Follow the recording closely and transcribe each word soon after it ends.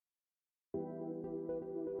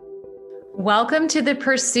Welcome to the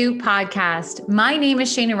Pursuit Podcast. My name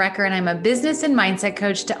is Shana Recker, and I'm a business and mindset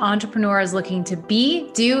coach to entrepreneurs looking to be,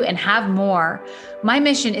 do, and have more. My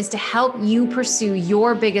mission is to help you pursue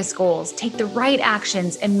your biggest goals, take the right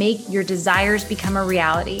actions, and make your desires become a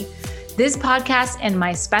reality. This podcast and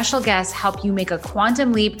my special guests help you make a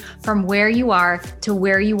quantum leap from where you are to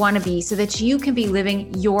where you want to be so that you can be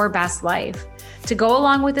living your best life. To go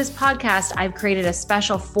along with this podcast, I've created a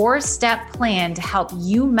special 4-step plan to help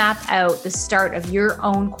you map out the start of your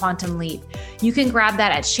own quantum leap. You can grab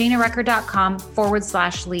that at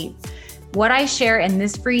shanarecker.com/leap. What I share in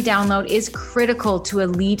this free download is critical to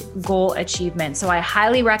elite goal achievement. So I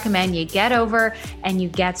highly recommend you get over and you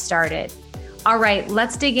get started. All right,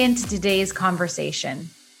 let's dig into today's conversation.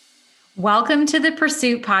 Welcome to the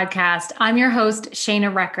Pursuit Podcast. I'm your host,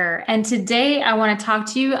 Shana Recker, and today I want to talk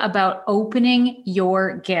to you about opening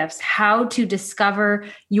your gifts, how to discover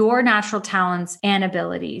your natural talents and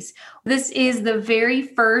abilities. This is the very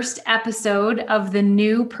first episode of the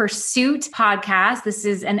new Pursuit Podcast. This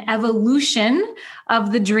is an evolution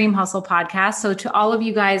of the Dream Hustle podcast. So to all of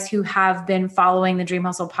you guys who have been following the Dream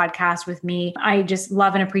Hustle podcast with me, I just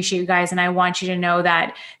love and appreciate you guys. And I want you to know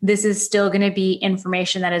that this is still going to be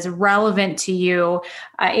information that is relevant to you.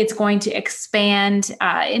 It's going to expand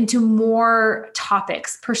into more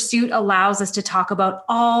topics. Pursuit allows us to talk about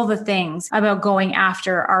all the things about going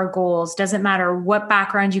after our goals. Doesn't matter what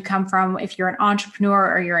background you come from, if you're an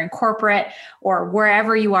entrepreneur or you're in corporate or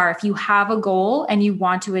wherever you are, if you have a goal and you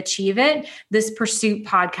want to achieve it, this Pursuit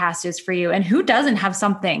podcast is for you. And who doesn't have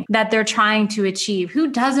something that they're trying to achieve? Who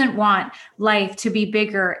doesn't want life to be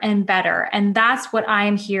bigger and better? And that's what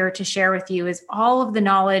I'm here to share with you, is all of the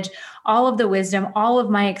knowledge, all of the wisdom, all of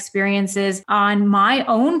my experiences on my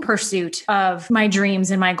own pursuit of my dreams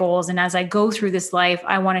and my goals. And as I go through this life,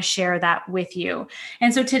 I want to share that with you.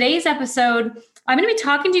 And so today's episode, I'm going to be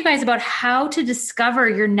talking to you guys about how to discover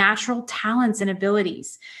your natural talents and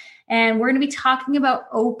abilities. And we're going to be talking about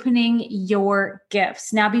opening your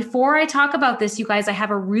gifts. Now, before I talk about this, you guys, I have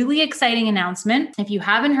a really exciting announcement. If you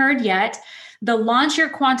haven't heard yet, the Launch Your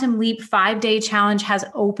Quantum Leap 5-day challenge has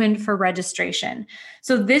opened for registration.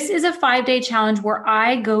 So this is a 5-day challenge where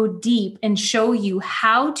I go deep and show you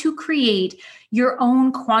how to create your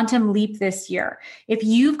own quantum leap this year. If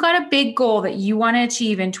you've got a big goal that you want to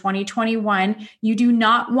achieve in 2021, you do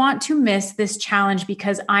not want to miss this challenge,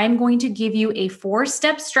 because I'm going to give you a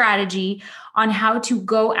 4-step strategy on how to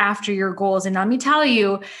go after your goals. And let me tell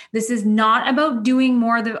you, this is not about doing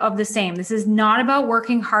more of the same. This is not about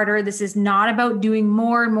working harder. This is not about doing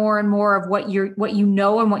more and more and more of what you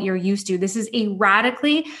know and what you're used to. This is a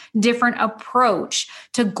radically different approach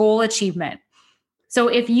to goal achievement. So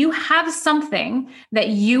if you have something that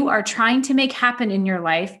you are trying to make happen in your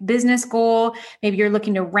life, business goal, maybe you're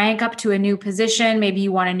looking to rank up to a new position, maybe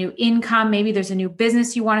you want a new income, maybe there's a new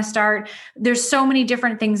business you want to start. There's so many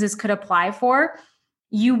different things this could apply for.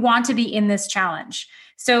 You want to be in this challenge.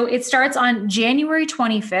 So it starts on January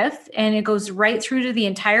 25th and it goes right through to the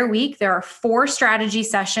entire week. There are 4 strategy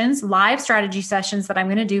sessions, live strategy sessions that I'm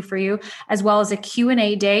going to do for you, as well as a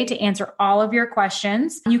Q&A day to answer all of your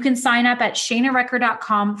questions. You can sign up at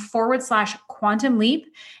shanarecker.com/quantum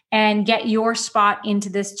leap and get your spot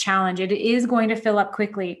into this challenge. It is going to fill up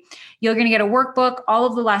quickly. You're going to get a workbook, all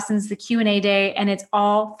of the lessons, the Q&A day, and it's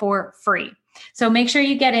all for free. So make sure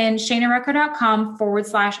you get in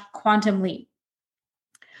shanarecker.com/quantum leap.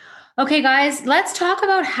 Okay, guys, let's talk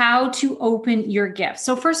about how to open your gifts.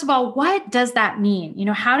 So first of all, what does that mean?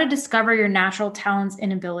 How to discover your natural talents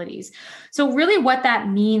and abilities. So really what that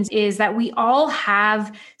means is that we all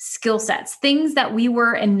have skill sets, things that we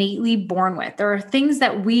were innately born with. There are things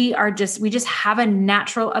that we just have a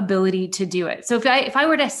natural ability to do it. So if I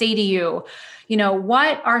were to say to you,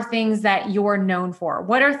 what are things that you're known for?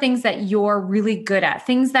 What are things that you're really good at?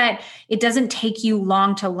 Things that it doesn't take you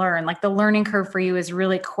long to learn, like the learning curve for you is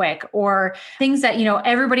really quick, or things that,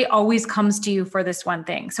 everybody always comes to you for this one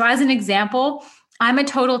thing. So as an example, I'm a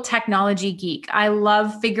total technology geek. I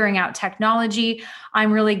love figuring out technology.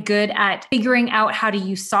 I'm really good at figuring out how to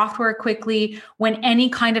use software quickly. When any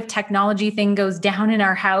kind of technology thing goes down in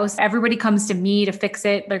our house, everybody comes to me to fix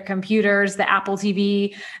it. Their computers, the Apple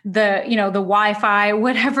TV, the Wi-Fi,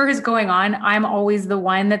 whatever is going on. I'm always the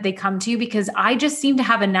one that they come to because I just seem to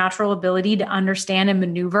have a natural ability to understand and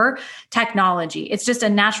maneuver technology. It's just a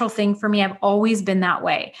natural thing for me. I've always been that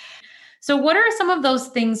way. So what are some of those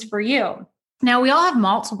things for you? Now, we all have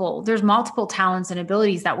there's multiple talents and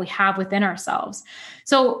abilities that we have within ourselves.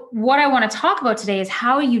 So what I want to talk about today is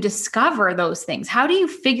how you discover those things. How do you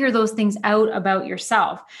figure those things out about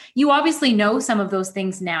yourself? You obviously know some of those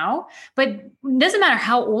things now, but it doesn't matter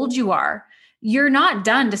how old you are. you're not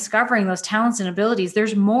done discovering those talents and abilities.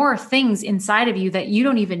 There's more things inside of you that you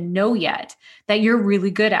don't even know yet that you're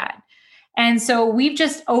really good at. And so we've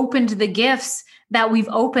just opened the gifts that we've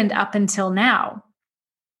opened up until now.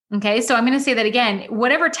 Okay, so I'm going to say that again.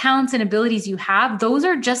 Whatever talents and abilities you have, those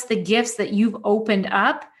are just the gifts that you've opened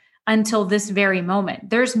up until this very moment.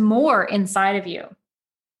 There's more inside of you.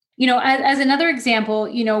 As another example,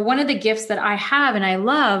 one of the gifts that I have and I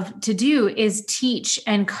love to do is teach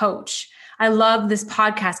and coach. I love this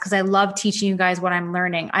podcast because I love teaching you guys what I'm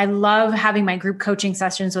learning. I love having my group coaching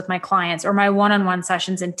sessions with my clients or my one-on-one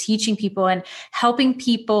sessions and teaching people and helping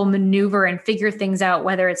people maneuver and figure things out,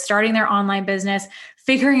 whether it's starting their online business,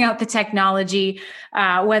 figuring out the technology,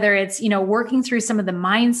 whether it's, working through some of the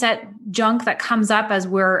mindset junk that comes up as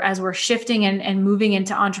we're shifting and moving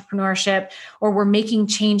into entrepreneurship, or we're making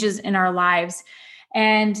changes in our lives.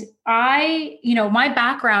 And my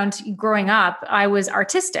background growing up, I was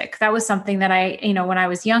artistic. That was something that when I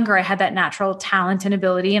was younger, I had that natural talent and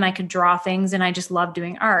ability, and I could draw things, and I just loved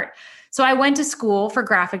doing art. So I went to school for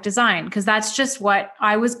graphic design because that's just what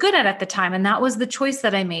I was good at the time. And that was the choice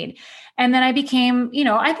that I made. And then I became,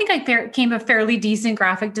 I think I became a fairly decent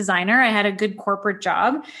graphic designer. I had a good corporate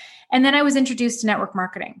job. And then I was introduced to network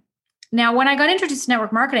marketing. Now, when I got introduced to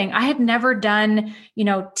network marketing, I had never done,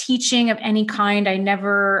 teaching of any kind. I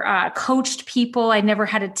never coached people. I never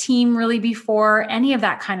had a team really before, any of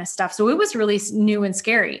that kind of stuff. So it was really new and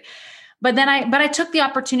scary. But I took the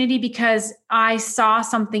opportunity because I saw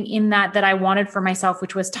something in that I wanted for myself,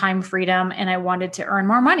 which was time freedom, and I wanted to earn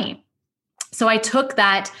more money. So I took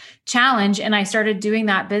that challenge and I started doing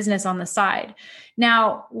that business on the side.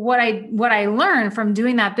 Now, what I learned from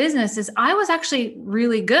doing that business is I was actually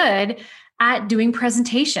really good at doing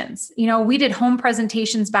presentations. We did home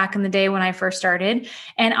presentations back in the day when I first started,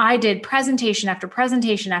 and I did presentation after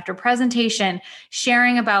presentation after presentation,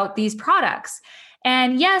 sharing about these products.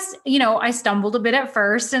 And yes, I stumbled a bit at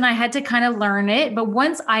first and I had to kind of learn it. But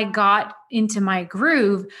once I got into my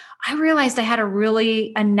groove, I realized I had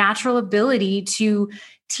a natural ability to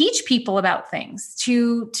teach people about things,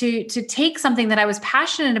 to take something that I was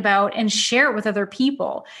passionate about and share it with other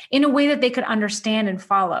people in a way that they could understand and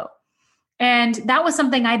follow. And that was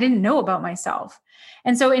something I didn't know about myself.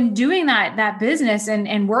 And so in doing that business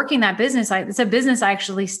and working that business, it's a business I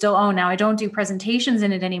actually still own now. I don't do presentations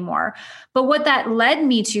in it anymore. But what that led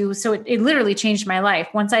me to, so it literally changed my life.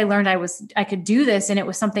 Once I learned I could do this and it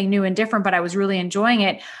was something new and different, but I was really enjoying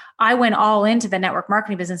it, I went all into the network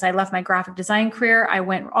marketing business. I left my graphic design career. I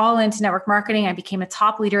went all into network marketing. I became a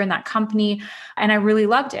top leader in that company, and I really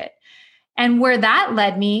loved it. And where that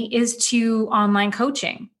led me is to online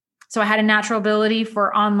coaching. So I had a natural ability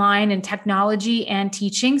for online and technology and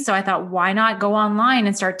teaching. So I thought, why not go online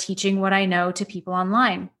and start teaching what I know to people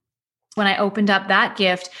online? When I opened up that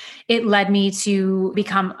gift, it led me to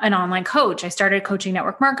become an online coach. I started coaching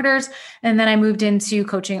network marketers, and then I moved into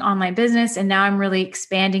coaching online business. And now I'm really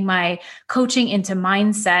expanding my coaching into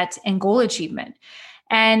mindset and goal achievement.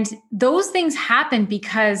 And those things happened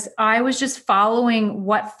because I was just following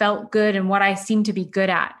what felt good and what I seemed to be good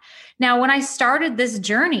at. Now, when I started this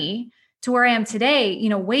journey to where I am today,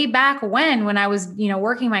 way back when I was,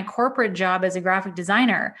 working my corporate job as a graphic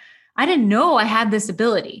designer, I didn't know I had this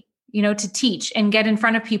ability, to teach and get in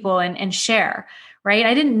front of people and share, right?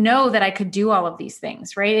 I didn't know that I could do all of these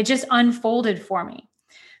things, right? It just unfolded for me.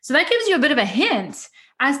 So that gives you a bit of a hint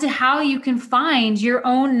as to how you can find your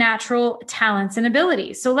own natural talents and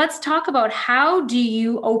abilities. So let's talk about, how do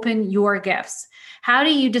you open your gifts? How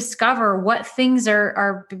do you discover what things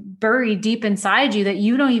are buried deep inside you that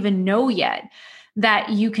you don't even know yet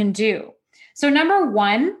that you can do? So number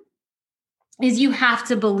one is you have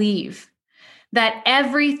to believe that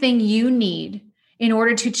everything you need in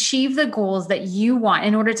order to achieve the goals that you want,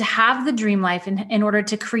 in order to have the dream life, and in order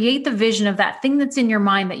to create the vision of that thing that's in your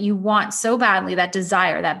mind that you want so badly, that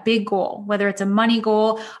desire, that big goal, whether it's a money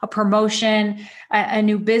goal, a promotion, a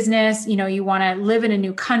new business, you want to live in a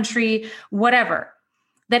new country, whatever,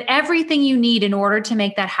 that everything you need in order to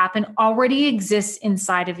make that happen already exists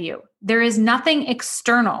inside of you. There is nothing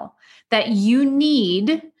external that you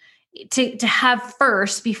need to have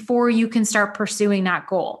first before you can start pursuing that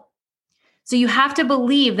goal. So you have to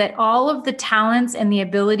believe that all of the talents and the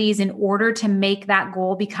abilities in order to make that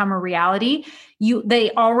goal become a reality,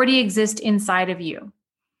 they already exist inside of you.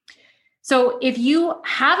 So if you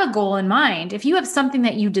have a goal in mind, if you have something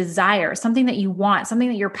that you desire, something that you want, something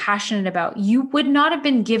that you're passionate about, you would not have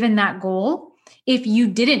been given that goal if you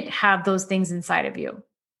didn't have those things inside of you.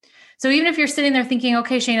 So even if you're sitting there thinking,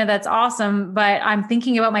 okay, Shayna, that's awesome, but I'm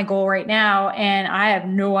thinking about my goal right now and I have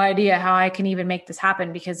no idea how I can even make this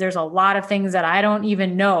happen because there's a lot of things that I don't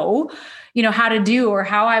even know, how to do or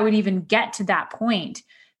how I would even get to that point.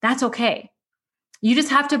 That's okay. You just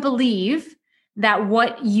have to believe that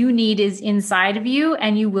what you need is inside of you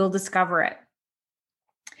and you will discover it.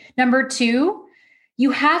 Number 2, you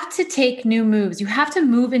have to take new moves. You have to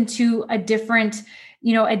move into a different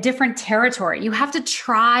territory. You have to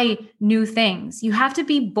try new things. You have to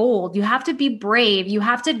be bold. You have to be brave. You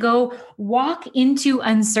have to go walk into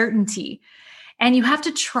uncertainty and you have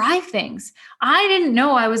to try things. I didn't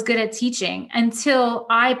know I was good at teaching until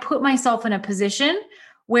I put myself in a position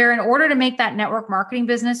where in order to make that network marketing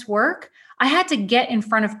business work, I had to get in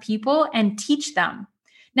front of people and teach them.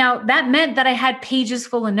 Now, that meant that I had pages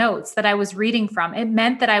full of notes that I was reading from. It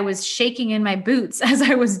meant that I was shaking in my boots as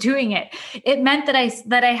I was doing it. It meant that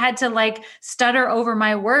I had to stutter over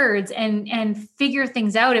my words and figure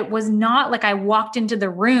things out. It was not like I walked into the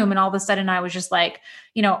room and all of a sudden I was just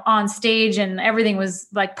on stage and everything was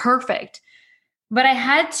perfect. But I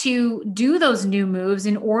had to do those new moves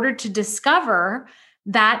in order to discover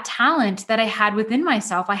that talent that I had within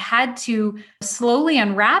myself. I had to slowly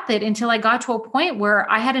unwrap it until I got to a point where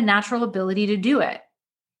I had a natural ability to do it.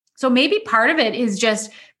 So maybe part of it is just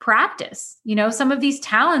practice. Some of these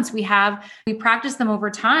talents we have, we practice them over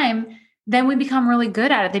time, then we become really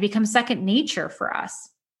good at it. They become second nature for us.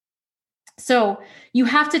 So you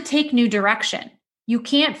have to take new direction. You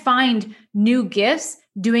can't find new gifts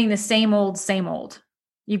doing the same old, same old.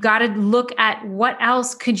 You've got to look at what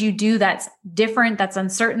else could you do that's different, that's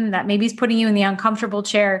uncertain, that maybe is putting you in the uncomfortable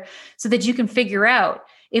chair so that you can figure out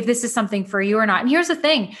if this is something for you or not. And here's the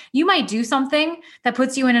thing, you might do something that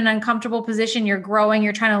puts you in an uncomfortable position. You're growing,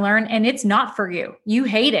 you're trying to learn, and it's not for you. You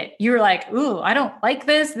hate it. You're like, ooh, I don't like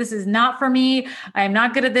this. This is not for me. I am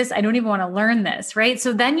not good at this. I don't even want to learn this, right?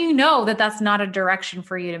 So then you know that that's not a direction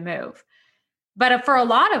for you to move. But for a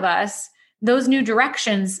lot of us, those new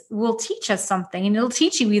directions will teach us something, and it'll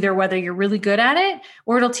teach you either whether you're really good at it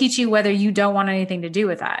or it'll teach you whether you don't want anything to do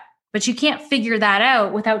with that. But you can't figure that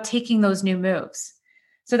out without taking those new moves.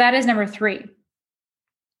 So that is number 3.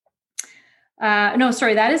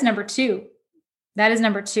 That is number 2. That is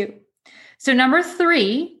number 2. So number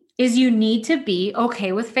 3 is you need to be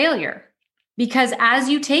okay with failure, because as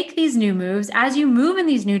you take these new moves, as you move in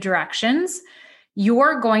these new directions,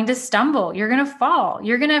 you're going to stumble. You're going to fall.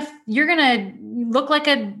 You're going to look like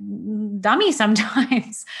a dummy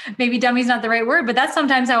sometimes. Maybe dummy's not the right word, but that's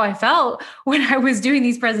sometimes how I felt when I was doing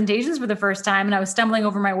these presentations for the first time and I was stumbling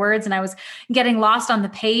over my words and I was getting lost on the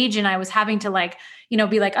page and I was having to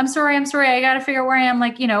be like, I'm sorry. I got to figure out where I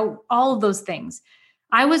am. All of those things.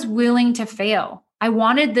 I was willing to fail. I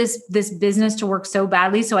wanted this business to work so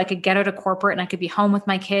badly so I could get out of corporate and I could be home with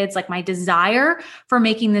my kids. My desire for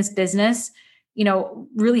making this business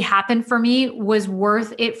really happened for me was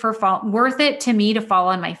worth it to me to fall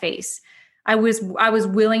on my face. I was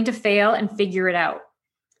willing to fail and figure it out.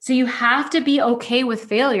 So you have to be okay with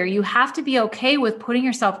failure. You have to be okay with putting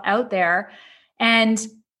yourself out there, and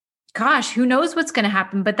gosh, who knows what's going to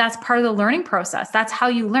happen, but that's part of the learning process. That's how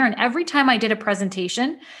you learn. Every time I did a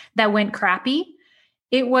presentation that went crappy,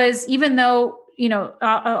 it was, even though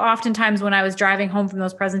oftentimes when I was driving home from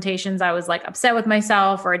those presentations, I was upset with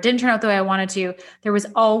myself or it didn't turn out the way I wanted to. There was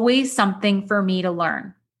always something for me to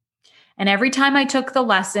learn. And every time I took the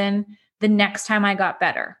lesson, the next time I got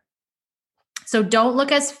better. So don't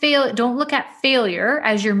look at failure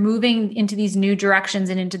as you're moving into these new directions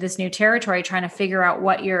and into this new territory, trying to figure out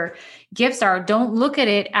what your gifts are. Don't look at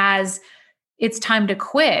it as it's time to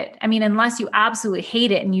quit. I mean, unless you absolutely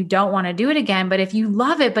hate it and you don't want to do it again. But if you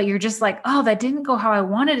love it, but you're just oh, that didn't go how I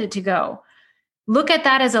wanted it to go, look at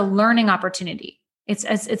that as a learning opportunity.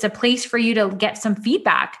 It's a place for you to get some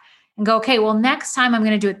feedback and go, okay, well, next time I'm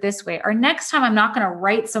going to do it this way. Or next time I'm not going to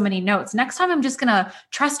write so many notes. Next time I'm just going to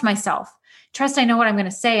trust myself. Trust I know what I'm going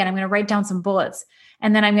to say, and I'm going to write down some bullets.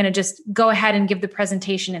 And then I'm going to just go ahead and give the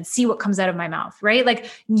presentation and see what comes out of my mouth, right?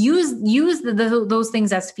 Use those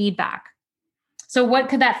things as feedback. So what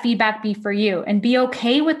could that feedback be for you? And be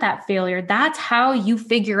okay with that failure. That's how you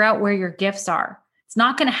figure out where your gifts are. It's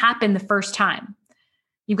not going to happen the first time.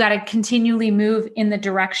 You've got to continually move in the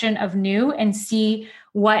direction of new and see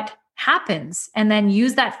what happens. And then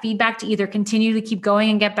use that feedback to either continue to keep going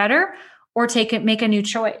and get better or make a new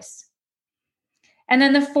choice. And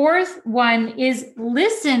then the 4th one is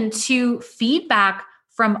listen to feedback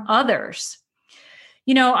from others.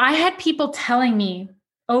 I had people telling me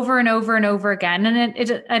over and over and over again.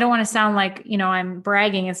 And I don't want to sound like, I'm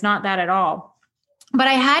bragging. It's not that at all. But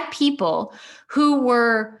I had people who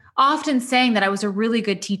were often saying that I was a really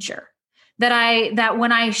good teacher. that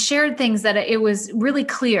when I shared things that it was really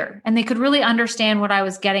clear and they could really understand what I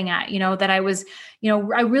was getting at, that I was,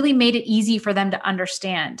 I really made it easy for them to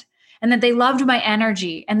understand. And that they loved my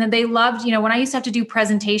energy. And that they loved, when I used to have to do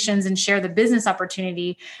presentations and share the business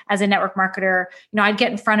opportunity as a network marketer, I'd get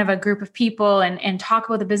in front of a group of people and talk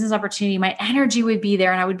about the business opportunity. My energy would be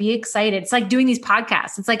there and I would be excited. It's like doing these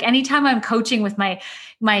podcasts. It's like anytime I'm coaching with my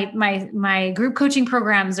group coaching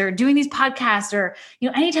programs or doing these podcasts or,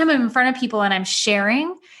 anytime I'm in front of people and I'm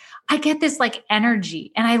sharing, I get this like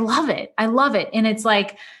energy and I love it. I love it. And it's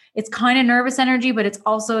like, it's kind of nervous energy, but it's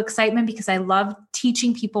also excitement because I love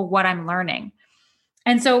teaching people what I'm learning.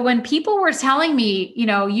 And so when people were telling me,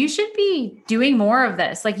 you should be doing more of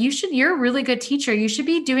this, like you're a really good teacher. You should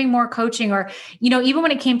be doing more coaching or, even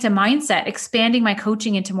when it came to mindset, expanding my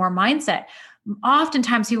coaching into more mindset.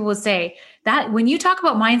 Oftentimes people will say that when you talk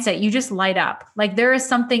about mindset, you just light up. Like there is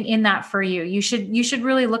something in that for you. You should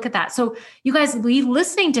really look at that. So you guys be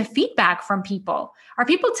listening to feedback from people. Are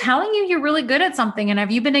people telling you you're really good at something and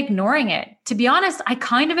have you been ignoring it? To be honest, I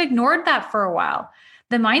kind of ignored that for a while.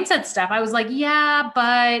 The mindset stuff, I was like, yeah,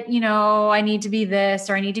 but I need to be this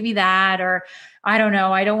or I need to be that, or I don't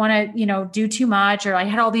know. I don't want to, do too much, or I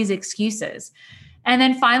had all these excuses. And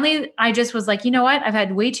then finally, I just was like, you know what? I've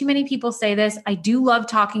had way too many people say this. I do love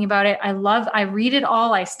talking about it. I read it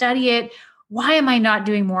all. I study it. Why am I not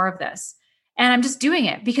doing more of this? And I'm just doing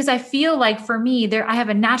it because I feel like for me, I have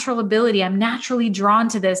a natural ability. I'm naturally drawn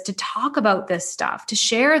to this, to talk about this stuff, to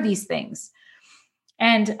share these things.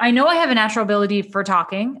 And I know I have a natural ability for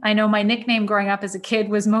talking. I know my nickname growing up as a kid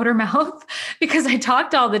was Motor Mouth because I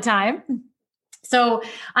talked all the time. So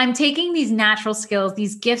I'm taking these natural skills,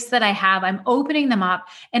 these gifts that I have, I'm opening them up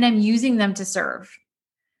and I'm using them to serve.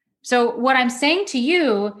 So what I'm saying to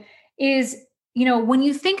you is, when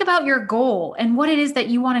you think about your goal and what it is that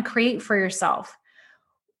you want to create for yourself,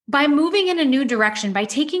 by moving in a new direction, by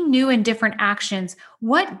taking new and different actions,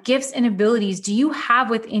 what gifts and abilities do you have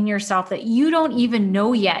within yourself that you don't even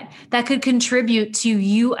know yet that could contribute to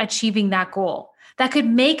you achieving that goal, that could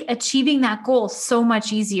make achieving that goal so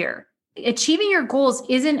much easier? Achieving your goals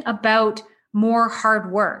isn't about more hard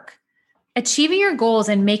work. Achieving your goals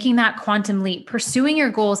and making that quantum leap, pursuing your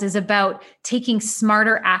goals is about taking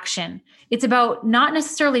smarter action. It's about not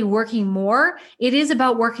necessarily working more. It is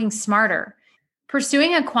about working smarter.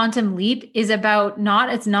 Pursuing a quantum leap is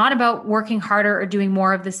it's not about working harder or doing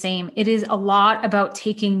more of the same. It is a lot about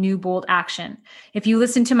taking new bold action. If you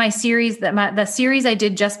listen to my series, the series I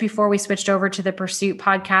did just before we switched over to the Pursuit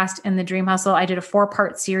podcast and the Dream Hustle, I did a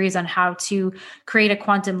 4-part series on how to create a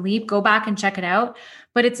quantum leap. Go back and check it out.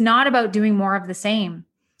 But it's not about doing more of the same.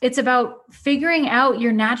 It's about figuring out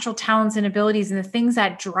your natural talents and abilities and the things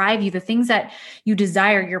that drive you, the things that you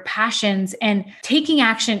desire, your passions, and taking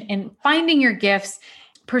action and finding your gifts.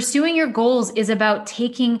 Pursuing your goals is about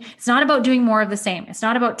it's not about doing more of the same. It's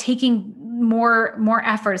not about taking more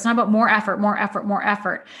effort. It's not about more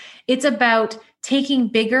effort. It's about taking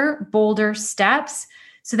bigger, bolder steps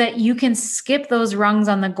so that you can skip those rungs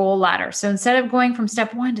on the goal ladder. So instead of going from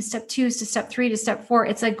step 1 to step 2 to step 3 to step 4,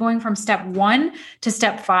 it's like going from step 1 to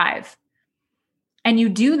step 5. And you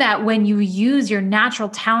do that when you use your natural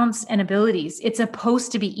talents and abilities. It's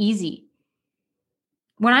supposed to be easy.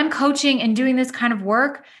 When I'm coaching and doing this kind of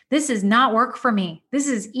work, this is not work for me. This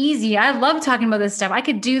is easy. I love talking about this stuff. I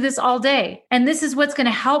could do this all day. And this is what's going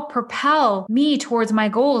to help propel me towards my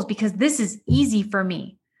goals because this is easy for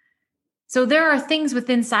me. So there are things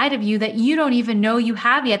within inside of you that you don't even know you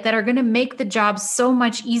have yet that are going to make the job so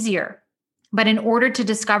much easier. But in order to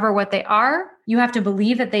discover what they are, you have to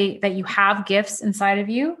believe that you have gifts inside of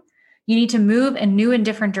you. You need to move in new and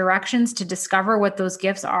different directions to discover what those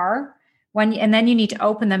gifts are. And then you need to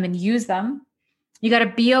open them and use them. You got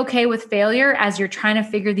to be okay with failure as you're trying to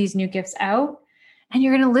figure these new gifts out. And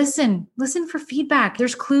you're going to listen for feedback.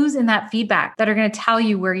 There's clues in that feedback that are going to tell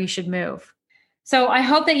you where you should move. So I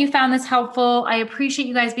hope that you found this helpful. I appreciate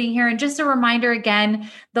you guys being here. And just a reminder again,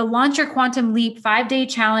 the Launch Your Quantum Leap 5-day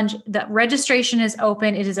challenge, the registration is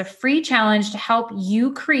open. It is a free challenge to help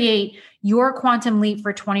you create your quantum leap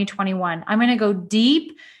for 2021. I'm going to go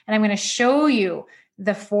deep and I'm going to show you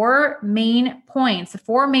the 4 main points, the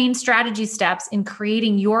 4 main strategy steps in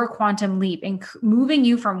creating your quantum leap and moving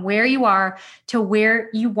you from where you are to where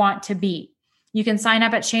you want to be. You can sign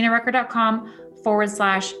up at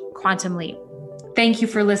shanarucker.com/quantum leap. Thank you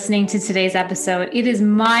for listening to today's episode. It is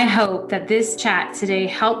my hope that this chat today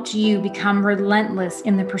helped you become relentless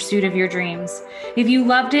in the pursuit of your dreams. If you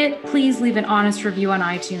loved it, please leave an honest review on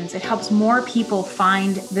iTunes. It helps more people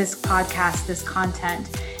find this podcast, this content.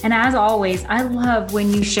 And as always, I love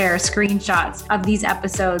when you share screenshots of these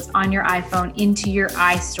episodes on your iPhone into your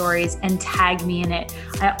iStories and tag me in it.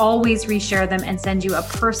 I always reshare them and send you a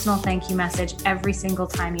personal thank you message every single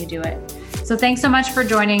time you do it. So thanks so much for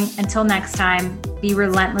joining. Until next time, be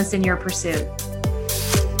relentless in your pursuit.